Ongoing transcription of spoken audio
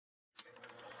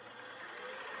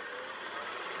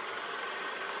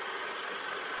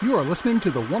You are listening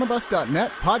to the oneofus.net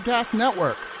podcast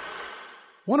network.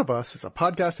 One of Us is a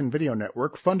podcast and video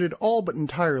network funded all but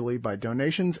entirely by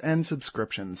donations and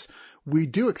subscriptions. We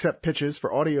do accept pitches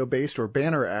for audio-based or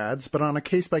banner ads, but on a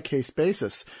case-by-case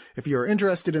basis. If you are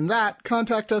interested in that,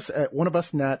 contact us at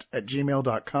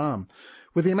oneofusnet@gmail.com.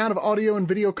 With the amount of audio and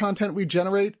video content we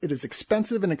generate, it is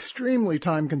expensive and extremely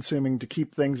time-consuming to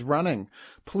keep things running.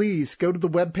 Please go to the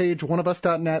webpage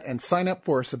oneofus.net and sign up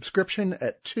for a subscription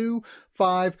at $2,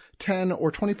 $5, $10,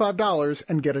 or $25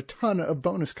 and get a ton of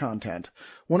bonus content.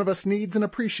 One of Us needs and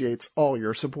appreciates all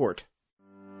your support.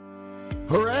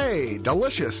 Hooray!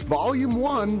 Delicious Volume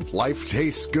 1, Life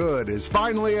Tastes Good, is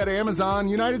finally at Amazon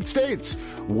United States.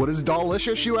 What is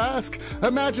Delicious, you ask?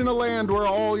 Imagine a land where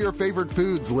all your favorite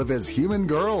foods live as human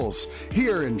girls.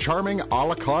 Here in charming a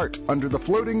la carte, under the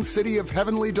floating city of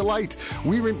heavenly delight,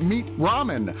 we meet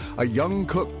Ramen, a young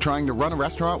cook trying to run a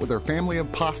restaurant with her family of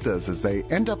pastas as they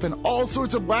end up in all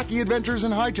sorts of wacky adventures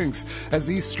and hijinks as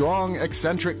these strong,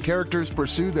 eccentric characters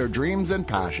pursue their dreams and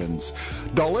passions.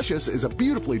 Delicious is a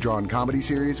beautifully drawn comedy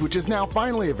series which is now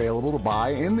finally available to buy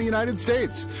in the United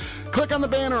States. Click on the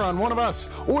banner on One of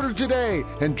Us, order today,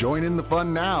 and join in the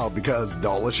fun now because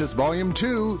Delicious Volume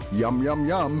 2, Yum Yum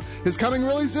Yum, is coming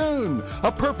really soon.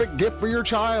 A perfect gift for your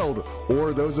child,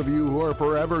 or those of you who are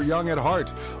forever young at heart.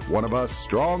 One of Us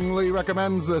strongly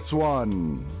recommends this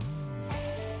one.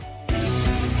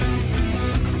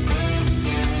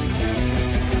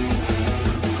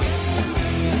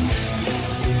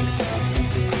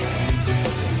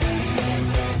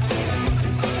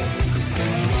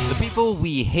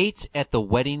 We Hate at the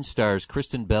Wedding stars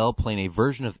Kristen Bell playing a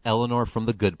version of Eleanor from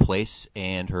The Good Place,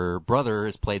 and her brother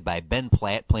is played by Ben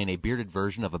Platt playing a bearded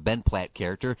version of a Ben Platt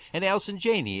character, and Allison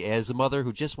Janney as a mother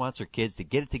who just wants her kids to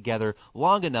get it together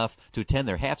long enough to attend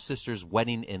their half-sister's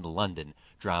wedding in London.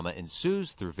 Drama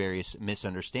ensues through various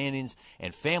misunderstandings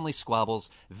and family squabbles.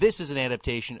 This is an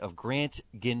adaptation of Grant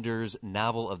Ginder's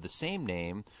novel of the same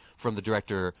name, from the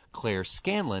director Claire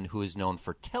Scanlon, who is known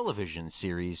for television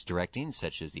series directing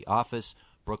such as The Office,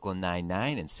 Brooklyn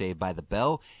Nine-Nine, and Saved by the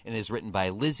Bell, and is written by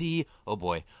Lizzie,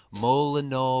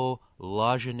 Molyneux,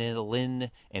 Lajanelin,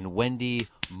 and Wendy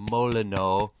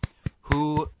Molyneux,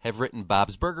 who have written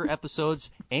Bob's Burger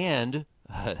episodes, and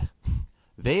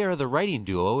they are the writing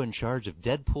duo in charge of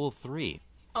Deadpool 3.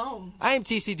 Oh. I am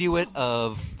TC DeWitt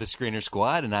of the Screener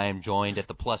Squad, and I am joined at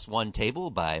the +1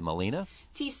 table by Melina.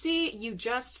 TC, you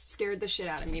just scared the shit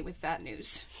out of me with that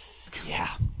news. Yeah.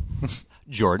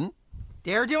 Jordan.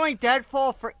 They're doing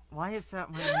Deadpool for... Why is that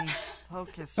my main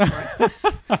focus? Right?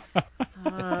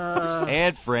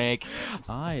 And Frank.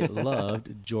 I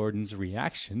loved Jordan's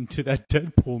reaction to that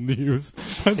Deadpool news.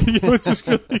 I think it was just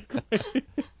really great.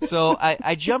 So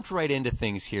I jumped right into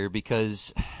things here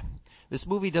because... this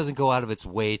movie doesn't go out of its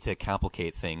way to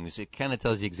complicate things. It kind of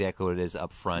tells you exactly what it is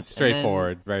up front. It's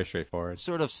straightforward, very straightforward.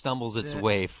 Sort of stumbles its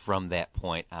way from that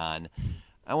point on.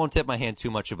 I won't tip my hand too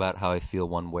much about how I feel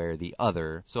one way or the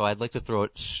other, so I'd like to throw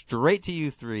it straight to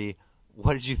you three.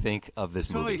 What did you think of this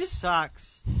movie? This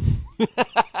sucks.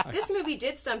 This movie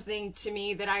did something to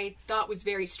me that I thought was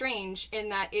very strange, in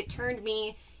that it turned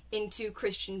me into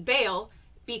Christian Bale,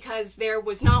 because there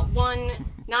was not one,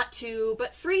 not two,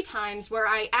 but 3 times where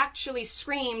I actually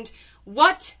screamed,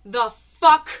 "What the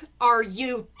fuck are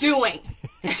you doing?"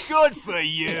 Good for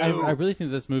you. I really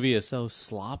think this movie is so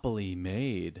sloppily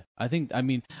made. I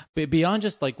mean, beyond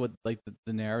just like what, like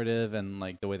the narrative and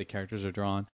like the way the characters are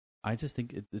drawn, I just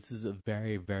think this is a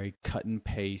very, very cut and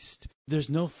paste. There's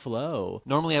no flow.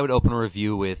 Normally I would open a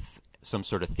review with some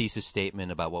sort of thesis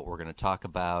statement about what we're going to talk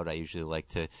about. I usually like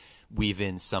to weave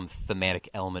in some thematic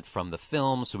element from the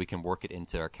film so we can work it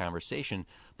into our conversation.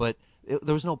 But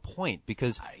there was no point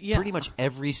because pretty much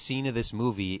every scene of this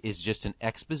movie is just an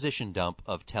exposition dump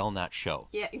of tell not show.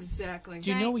 Yeah, exactly.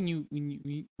 Do you know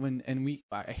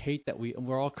I hate that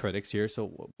we're all critics here,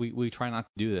 so we try not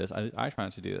to do this. I try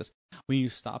not to do this. When you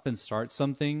stop and start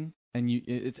something, and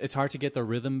it's hard to get the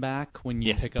rhythm back when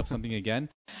you pick up something again.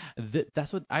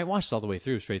 That's what I watched all the way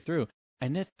through, straight through,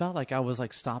 and it felt like I was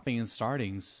like stopping and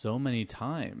starting so many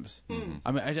times.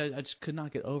 I mean, I just could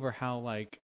not get over how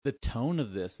like the tone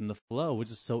of this and the flow was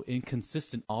just so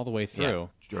inconsistent all the way through.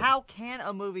 Yeah. How can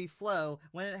a movie flow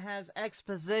when it has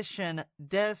exposition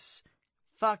this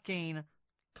fucking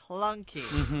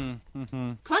clunky?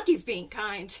 Clunky's being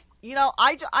kind. You know,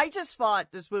 I just thought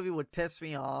this movie would piss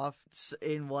me off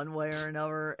in one way or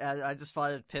another. I just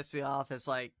thought it'd piss me off as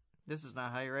like, this is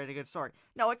not how you write a good story.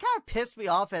 No, it kind of pissed me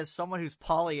off as someone who's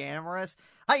polyamorous.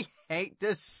 I hate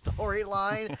this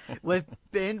storyline with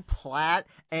Ben Platt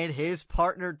and his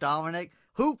partner Dominic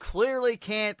who clearly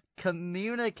can't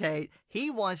communicate. He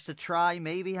wants to try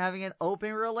maybe having an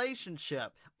open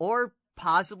relationship, or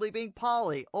possibly being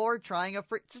poly, or trying a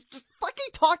free. Just fucking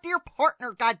talk to your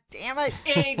partner, god damn it.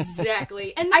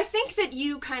 Exactly. And I think that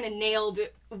you kind of nailed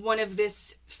one of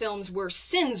this film's worst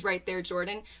sins right there,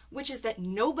 Jordan, which is that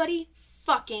nobody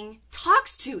fucking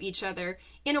talks to each other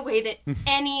in a way that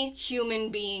any human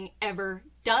being ever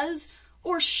does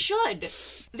or should.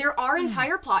 There are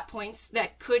entire plot points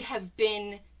that could have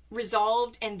been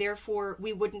resolved, and therefore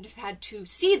we wouldn't have had to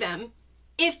see them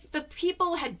if the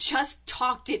people had just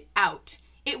talked it out.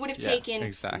 It would have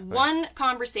taken one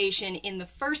conversation in the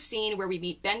first scene where we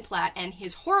meet Ben Platt and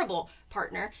his horrible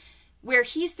partner, where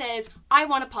he says, I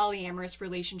want a polyamorous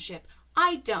relationship.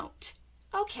 I don't.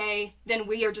 Okay, then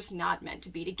we are just not meant to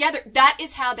be together. That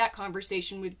is how that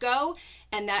conversation would go,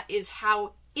 and that is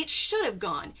how it should have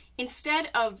gone. Instead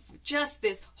of just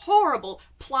this horrible,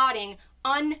 plotting,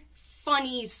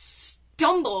 unfunny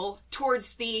stumble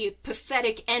towards the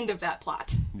pathetic end of that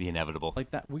plot. The inevitable. Like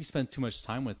that, we spend too much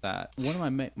time with that. One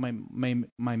of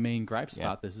my main gripes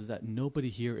about this is that nobody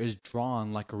here is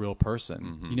drawn like a real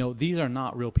person. You know, these are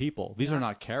not real people. These are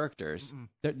not characters.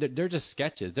 They're just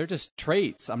sketches. They're just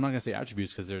traits. I'm not gonna say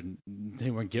attributes because they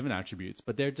weren't given attributes,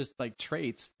 but they're just like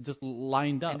traits, just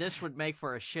lined up. And this would make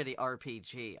for a shitty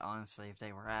RPG, honestly, if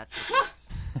they were attributes.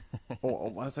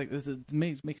 It's like this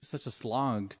makes it such a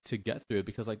slog to get through,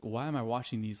 because like, why am I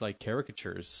watching these like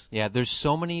caricatures? Yeah, there's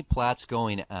so many plots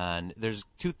going on. There's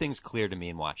two things clear to me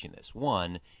in watching this.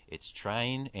 One, it's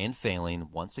trying and failing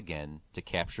once again to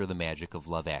capture the magic of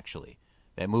Love Actually.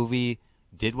 That movie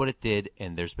did what it did,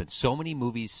 and there's been so many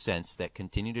movies since that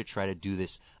continue to try to do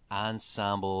this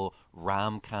ensemble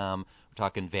rom-com. We're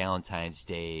talking Valentine's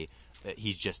Day.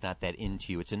 He's just not that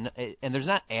into you. And there's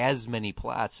not as many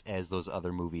plots as those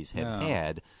other movies have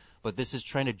had, but this is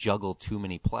trying to juggle too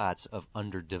many plots of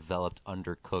underdeveloped,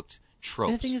 undercooked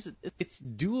tropes. And the thing is, it's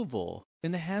doable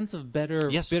in the hands of better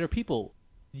people.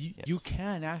 You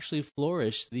can actually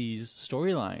flourish these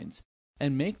storylines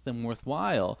and make them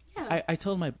worthwhile. Yeah. I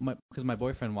told because my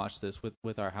boyfriend watched this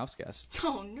with our house guest.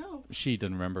 Oh no. She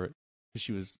didn't remember it.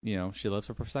 She was, she loves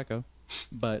her Prosecco.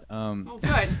 But oh,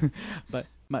 good. But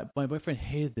my boyfriend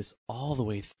hated this all the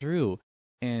way through,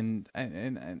 and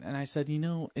I said,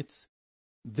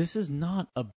 this is not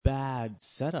a bad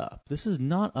setup. This is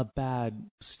not a bad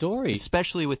story,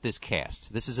 especially with this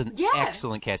cast. This is an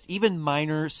excellent cast. Even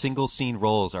minor single scene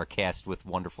roles are cast with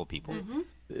wonderful people.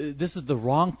 This is the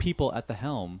wrong people at the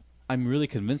helm. I'm really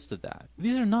convinced of that.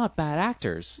 These are not bad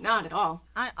actors. Not at all.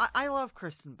 I love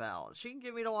Kristen Bell. She can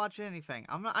get me to watch anything.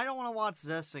 I don't want to watch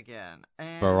this again.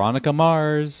 And Veronica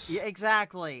Mars. Yeah,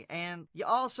 exactly. And you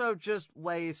also just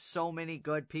waste so many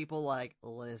good people like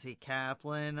Lizzie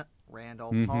Kaplan,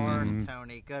 Randall Park,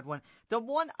 Tony Goodwin. The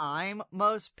one I'm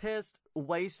most pissed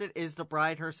wasted is the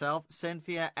bride herself,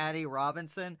 Cynthia Addie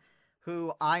Robinson,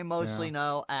 who I mostly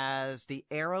know as the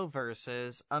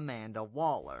Arrowverse's Amanda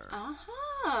Waller.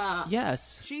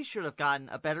 Yes. She should have gotten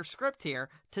a better script here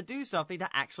to do something to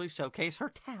actually showcase her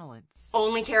talents.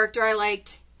 Only character I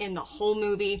liked in the whole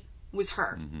movie was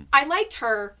her. I liked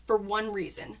her for one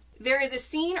reason. There is a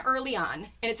scene early on,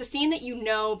 and it's a scene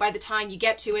that by the time you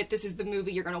get to it, this is the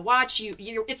movie you're going to watch.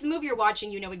 It's the movie you're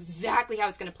watching, you know exactly how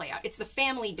it's going to play out. It's the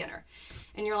family dinner.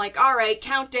 And you're like, all right,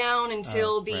 count down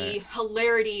until the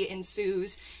hilarity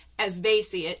ensues as they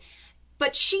see it.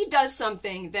 But she does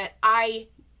something that I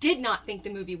did not think the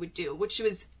movie would do, which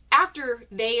was after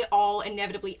they all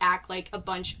inevitably act like a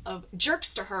bunch of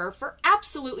jerks to her for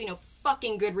absolutely no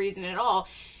fucking good reason at all,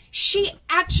 she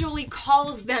actually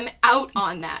calls them out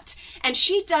on that. And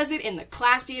she does it in the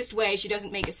classiest way. She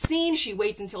doesn't make a scene. She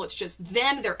waits until it's just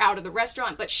them. They're out of the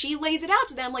restaurant. But she lays it out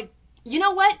to them like, you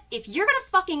know what? If you're going to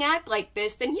fucking act like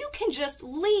this, then you can just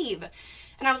leave.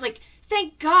 And I was like,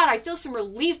 thank God, I feel some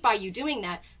relief by you doing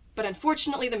that. But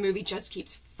unfortunately, the movie just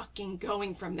keeps fucking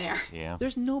going from there. Yeah.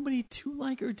 There's nobody to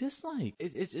like or dislike.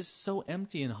 It's just so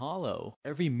empty and hollow.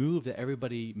 Every move that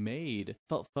everybody made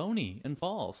felt phony and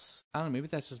false. I don't know. Maybe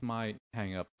that's just my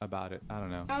hang up about it. I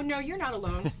don't know. Oh, no, you're not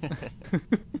alone.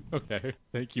 Okay.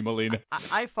 Thank you, Melina.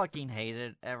 I fucking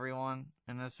hated everyone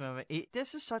in this movie.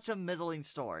 This is such a middling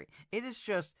story. It is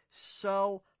just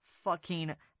so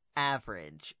fucking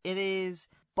average. It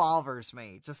bothers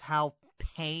me just how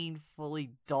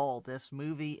painfully dull this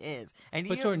movie is. And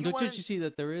but Jordan, don't you see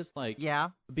that there is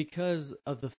because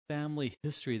of the family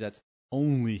history that's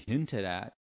only hinted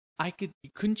at,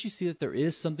 couldn't you see that there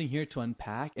is something here to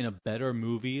unpack in a better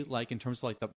movie, like in terms of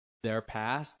like their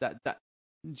past? Do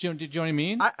you know what I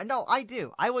mean? No, I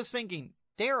do. I was thinking,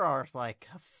 there are like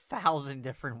 1,000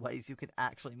 different ways you could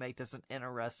actually make this an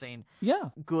interesting, Yeah.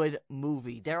 good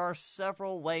movie. There are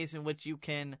several ways in which you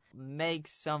can make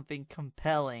something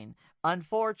compelling.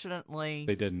 Unfortunately,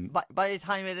 They didn't. By the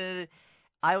time it ended,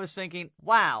 I was thinking,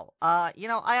 wow, I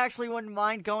actually wouldn't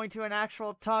mind going to an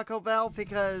actual Taco Bell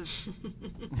because,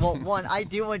 well, one, I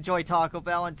do enjoy Taco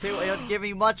Bell, and two, it would give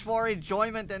me much more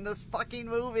enjoyment than this fucking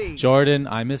movie. Jordan,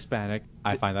 I'm Hispanic.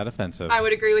 I find that offensive. I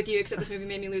would agree with you, except this movie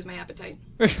made me lose my appetite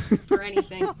for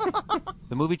anything.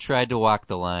 The movie tried to walk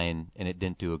the line, and it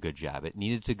didn't do a good job. It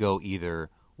needed to go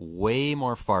either way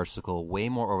more farcical, way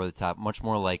more over the top, much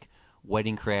more like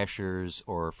Wedding Crashers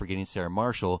or Forgetting Sarah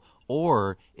Marshall,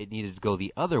 or it needed to go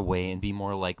the other way and be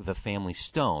more like The Family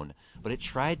Stone. But it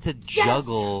tried to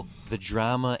juggle the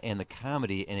drama and the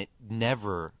comedy, and it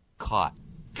never caught.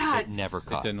 God, It never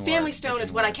caught. didn't work. Family It Stone is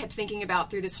didn't what I work. kept thinking about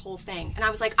through this whole thing. And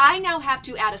I was like, I now have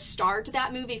to add a star to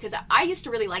that movie because I used to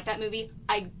really like that movie.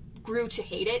 I grew to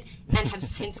hate it and have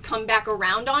since come back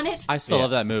around on it. I still Yeah.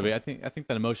 love that movie. I think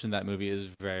that emotion in that movie is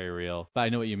very real. But I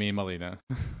know what you mean, Melina.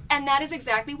 And that is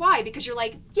exactly why, because you're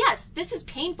like, yes, this is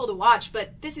painful to watch,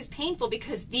 but this is painful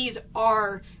because these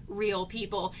are real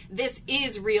people. This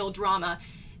is real drama.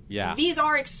 Yeah. These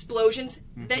are explosions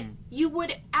that you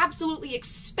would absolutely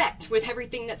expect with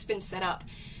everything that's been set up.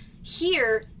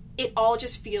 Here, it all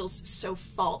just feels so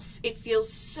false. It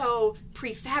feels so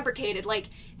prefabricated. Like,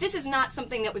 this is not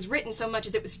something that was written so much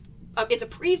as it was. It's a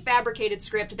prefabricated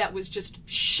script that was just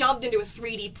shoved into a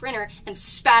 3D printer and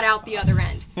spat out the other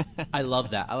end. I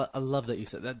love that. I love that you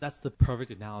said that. That's the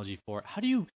perfect analogy for it. How do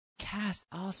you cast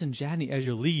Allison Janney as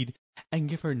your lead and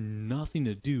give her nothing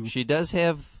to do? She does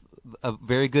have a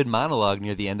very good monologue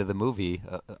near the end of the movie.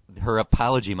 Her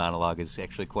apology monologue is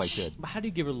actually quite good. How do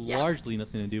you give her largely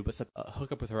nothing to do but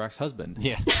hook up with her ex-husband?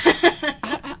 Yeah.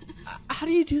 How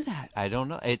do you do that? I don't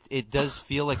know. It does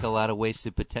feel like a lot of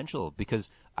wasted potential because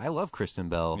I love Kristen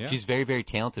Bell. Yeah. She's very, very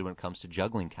talented when it comes to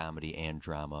juggling comedy and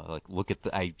drama. Like, look at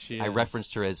I She is.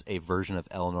 referenced her as a version of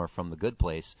Eleanor from The Good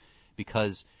Place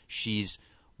because she's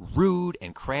rude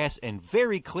and crass and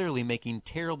very clearly making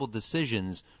terrible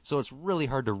decisions. So it's really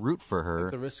hard to root for her.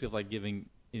 The risk of like giving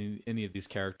any of these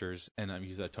characters, and I'm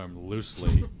using that term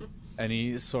loosely,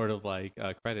 any sort of like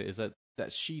credit is that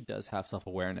she does have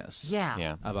self-awareness.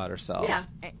 Yeah. About herself. Yeah.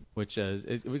 Which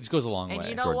goes a long way. And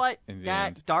you know toward- what? in the That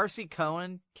end. Darcy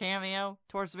Cohen cameo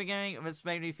towards the beginning of this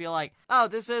made me feel like, oh,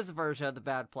 this is a version of The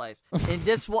Bad Place. And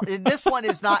this one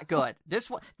is not good. This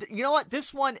one, you know what?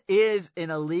 This one is in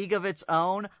a league of its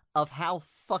own of how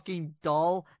fucking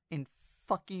dull and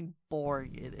fucking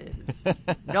boring it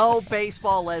is. No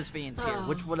baseball lesbians here,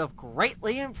 which would have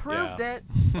greatly improved Yeah.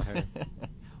 it.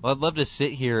 Well, I'd love to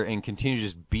sit here and continue to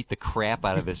just beat the crap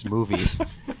out of this movie.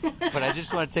 But I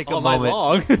just want to take a All night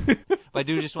moment. long. But I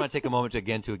do just want to take a moment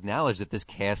to acknowledge that this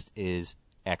cast is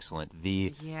excellent.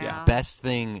 The Yeah. best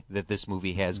thing that this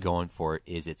movie has going for it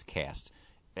is its cast.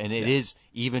 And it is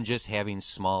even just having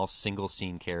small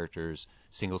single-scene characters,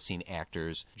 single-scene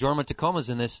actors. Jorma Tacoma's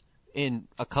in this in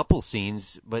a couple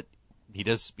scenes, but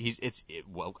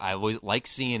I always like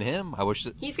seeing him. I wish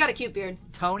that, He's got a cute beard.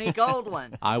 Tony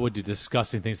Goldwyn. I would do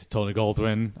disgusting things to Tony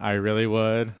Goldwyn. I really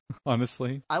would,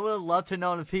 honestly. I would have loved to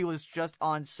know if he was just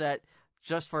on set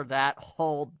just for that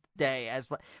whole day as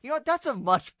well. You know what? That's a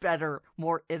much better,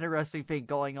 more interesting thing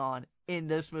going on in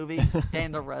this movie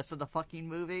than the rest of the fucking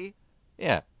movie.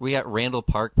 yeah. We got Randall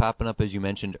Park popping up, as you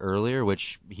mentioned earlier,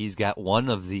 which he's got one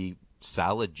of the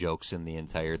solid jokes in the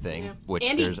entire thing, Yeah. which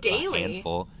Andy there's Daly a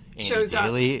handful. Andy shows up.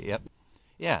 Daly, yep.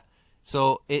 Yeah.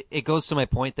 So it goes to my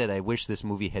point that I wish this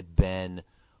movie had been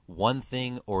one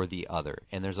thing or the other.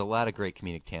 And there's a lot of great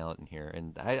comedic talent in here.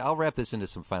 And I'll wrap this into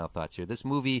some final thoughts here. This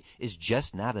movie is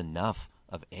just not enough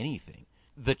of anything.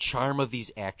 The charm of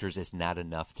these actors is not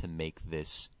enough to make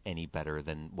this any better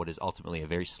than what is ultimately a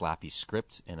very sloppy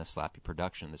script and a sloppy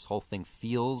production. This whole thing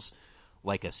feels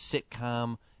like a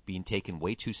sitcom being taken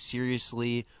way too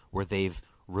seriously, where they've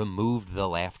removed the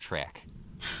laugh track.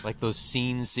 Like those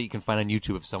scenes that you can find on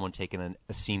YouTube of someone taking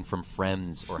a scene from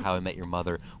Friends or How I Met Your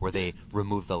Mother where they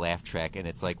remove the laugh track, and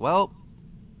it's like, well,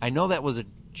 I know that was a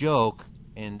joke,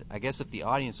 and I guess if the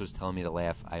audience was telling me to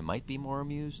laugh, I might be more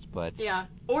amused, but... Yeah.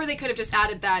 Or they could have just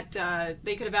added that,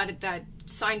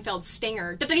 Seinfeld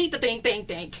stinger,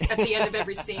 da-ding-da-ding-ding-ding, at the end of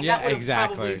every scene. Yeah, That would have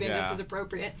exactly, probably been yeah. just as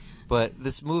appropriate. But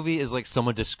this movie is like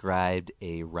someone described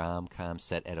a rom-com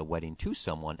set at a wedding to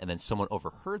someone, and then someone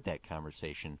overheard that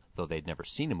conversation, though they'd never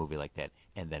seen a movie like that,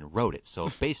 and then wrote it. So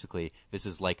basically, this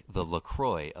is like the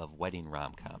LaCroix of wedding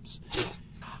rom-coms.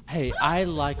 Hey, I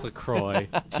like LaCroix.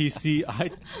 TC,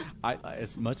 I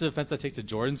as much offense I take to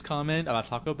Jordan's comment about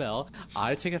Taco Bell,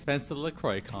 I take offense to the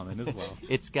LaCroix comment as well.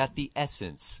 It's got the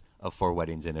essence of Four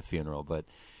Weddings and a Funeral, but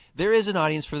there is an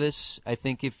audience for this. I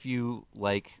think if you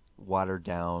like watered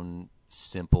down,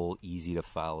 simple, easy to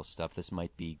follow stuff, this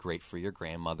might be great for your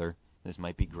grandmother. This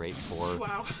might be great for...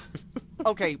 Wow.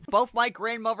 Okay, both my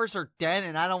grandmothers are dead,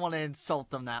 and I don't want to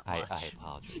insult them that much. I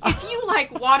apologize. If you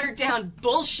like watered down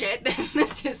bullshit, then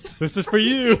this is for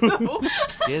you.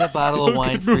 Get a bottle of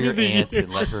wine for your Movie of the aunt year.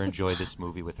 and let her enjoy this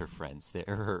movie with her friends,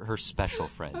 her special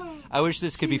friend. I wish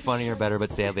this could be funnier or better,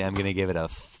 but sadly I'm going to give it a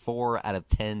 4 out of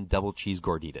 10 double cheese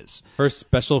gorditas. Her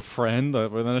special friend, in the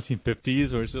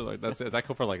 1950s, or is that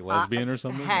go for like lesbian or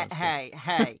something? Hey,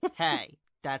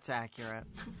 that's accurate.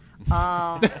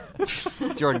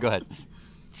 Jordan, go ahead.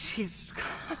 Jesus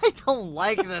Christ, I don't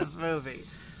like this movie.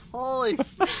 Holy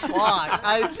fuck,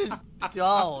 I just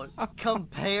don't.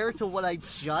 Compared to what I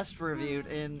just reviewed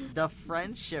in The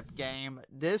Friendship Game,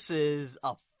 this is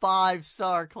a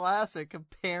 5-star classic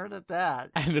compared to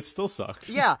that. And it still sucked.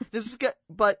 Yeah, this is good,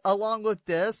 but along with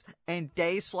this and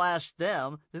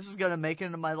They/Them, this is gonna make it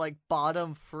into my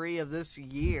bottom 3 of this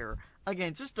year.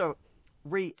 Again, just to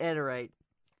reiterate,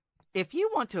 if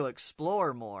you want to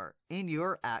explore more in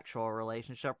your actual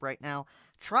relationship right now,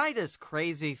 try this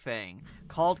crazy thing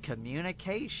called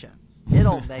communication.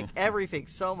 It'll make everything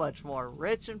so much more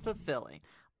rich and fulfilling.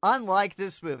 Unlike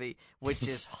this movie, which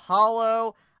is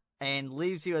hollow and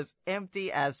leaves you as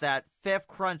empty as that 5th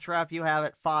crunch wrap you have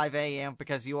at 5 a.m.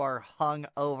 because you are hung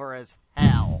over as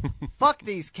hell. Fuck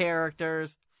these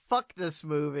characters. Fuck this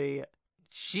movie.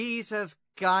 Jesus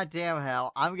goddamn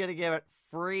hell. I'm gonna give it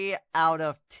 3 out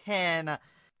of 10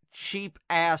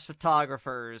 cheap-ass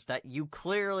photographers that you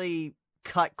clearly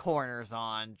cut corners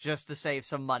on just to save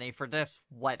some money for this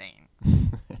wedding.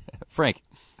 Frank.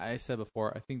 I said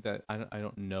before, I think that I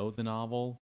don't know the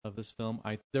novel of this film.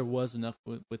 There was enough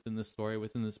within the story,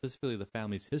 specifically the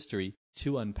family's history,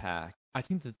 to unpack. I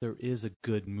think that there is a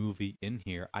good movie in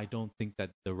here. I don't think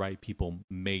that the right people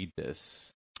made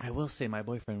this. I will say, my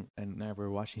boyfriend and I were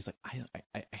watching. He's like,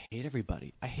 I hate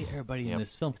everybody. I hate everybody in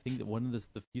this film. I think that one of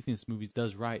the few things this movie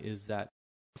does right is that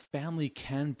family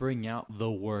can bring out the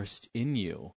worst in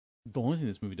you. The only thing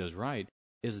this movie does right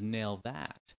is nail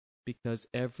that, because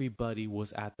everybody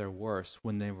was at their worst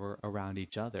when they were around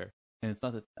each other. And it's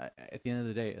not that, at the end of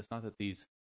the day, it's not that these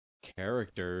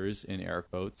characters, in air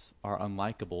quotes, are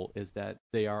unlikable. Is that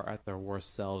they are at their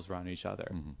worst selves around each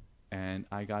other. Mm-hmm. And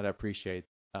I gotta appreciate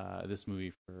this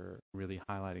movie for really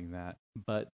highlighting that.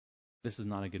 But this is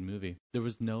not a good movie. There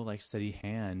was no steady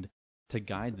hand to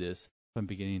guide this from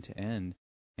beginning to end,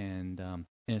 and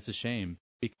it's a shame,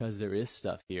 because there is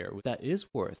stuff here that is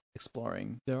worth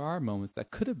exploring. There are moments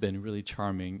that could have been really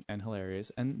charming and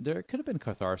hilarious, and there could have been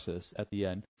catharsis at the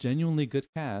end. Genuinely good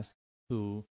cast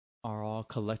who are all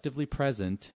collectively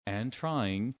present and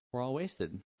trying were all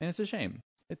wasted, and it's a shame.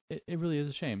 It really is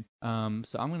a shame. So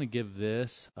I'm going to give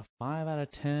this a 5 out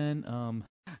of 10.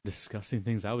 Discussing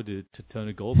things I would do to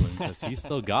Tony Goldwyn, because he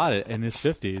still got it in his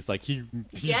 50s.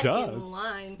 He Get does. in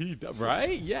line.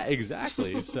 Right? Yeah,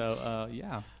 exactly. So,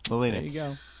 yeah. Melina. There you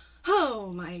go.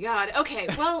 Oh my god. Okay,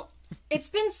 well, it's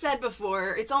been said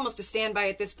before, it's almost a standby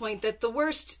at this point, that the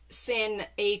worst sin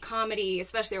a comedy,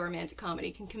 especially a romantic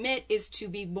comedy, can commit is to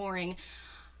be boring.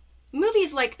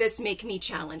 Movies like this make me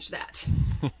challenge that.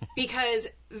 Because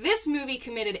this movie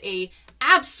committed a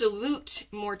absolute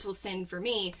mortal sin for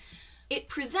me. It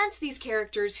presents these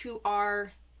characters who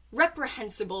are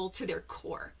reprehensible to their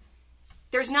core.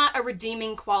 There's not a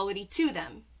redeeming quality to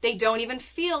them. They don't even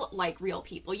feel like real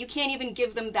people. You can't even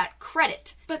give them that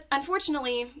credit. But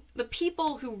unfortunately, the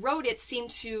people who wrote it seem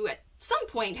to, at some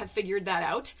point, have figured that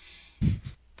out.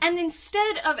 And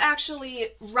instead of actually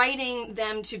writing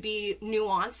them to be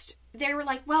nuanced, they were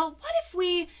like, well, what if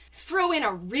we throw in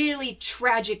a really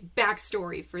tragic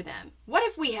backstory for them? What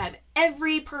if we have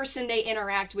every person they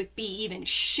interact with be even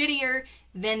shittier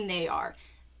than they are?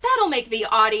 That'll make the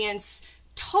audience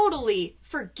totally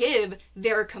forgive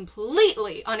their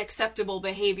completely unacceptable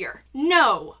behavior.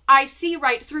 No, I see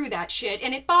right through that shit,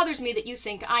 and it bothers me that you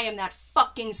think I am that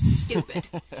fucking stupid.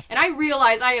 And I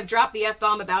realize I have dropped the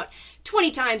F-bomb about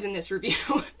 20 times in this review,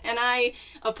 and I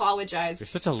apologize. You're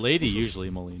such a lady usually,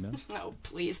 Melina. Oh,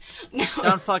 please. No.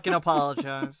 Don't fucking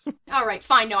apologize. All right,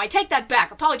 fine. No, I take that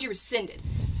back. Apology rescinded.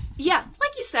 Yeah,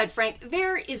 like you said, Frank,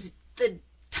 there is the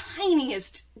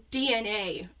tiniest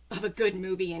DNA of a good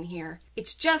movie in here.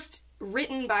 It's just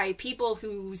written by people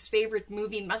whose favorite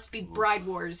movie must be Bride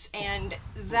Wars, and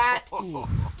that,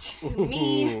 to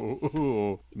me...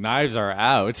 Ooh, knives are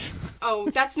out. Oh,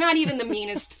 that's not even the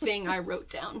meanest thing I wrote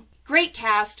down. Great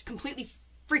cast, completely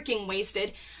freaking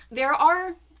wasted. There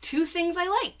are 2 things I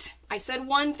liked. I said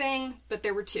one thing, but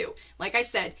there were 2. Like I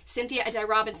said, Cynthia Adair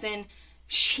Robinson,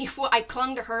 I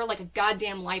clung to her like a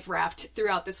goddamn life raft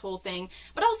throughout this whole thing.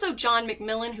 But also John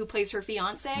McMillan, who plays her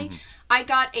fiance. I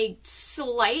got a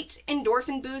slight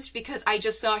endorphin boost because I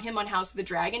just saw him on House of the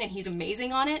Dragon and he's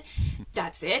amazing on it.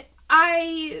 That's it.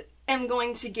 I am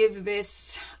going to give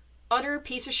this utter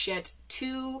piece of shit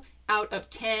 2 out of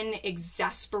 10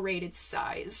 exasperated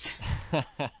sighs.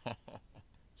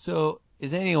 So,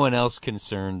 is anyone else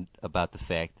concerned about the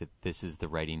fact that this is the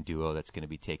writing duo that's going to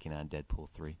be taking on Deadpool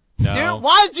 3? No. Dude,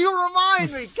 why did you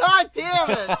remind me? God damn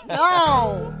it!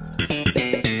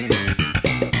 No!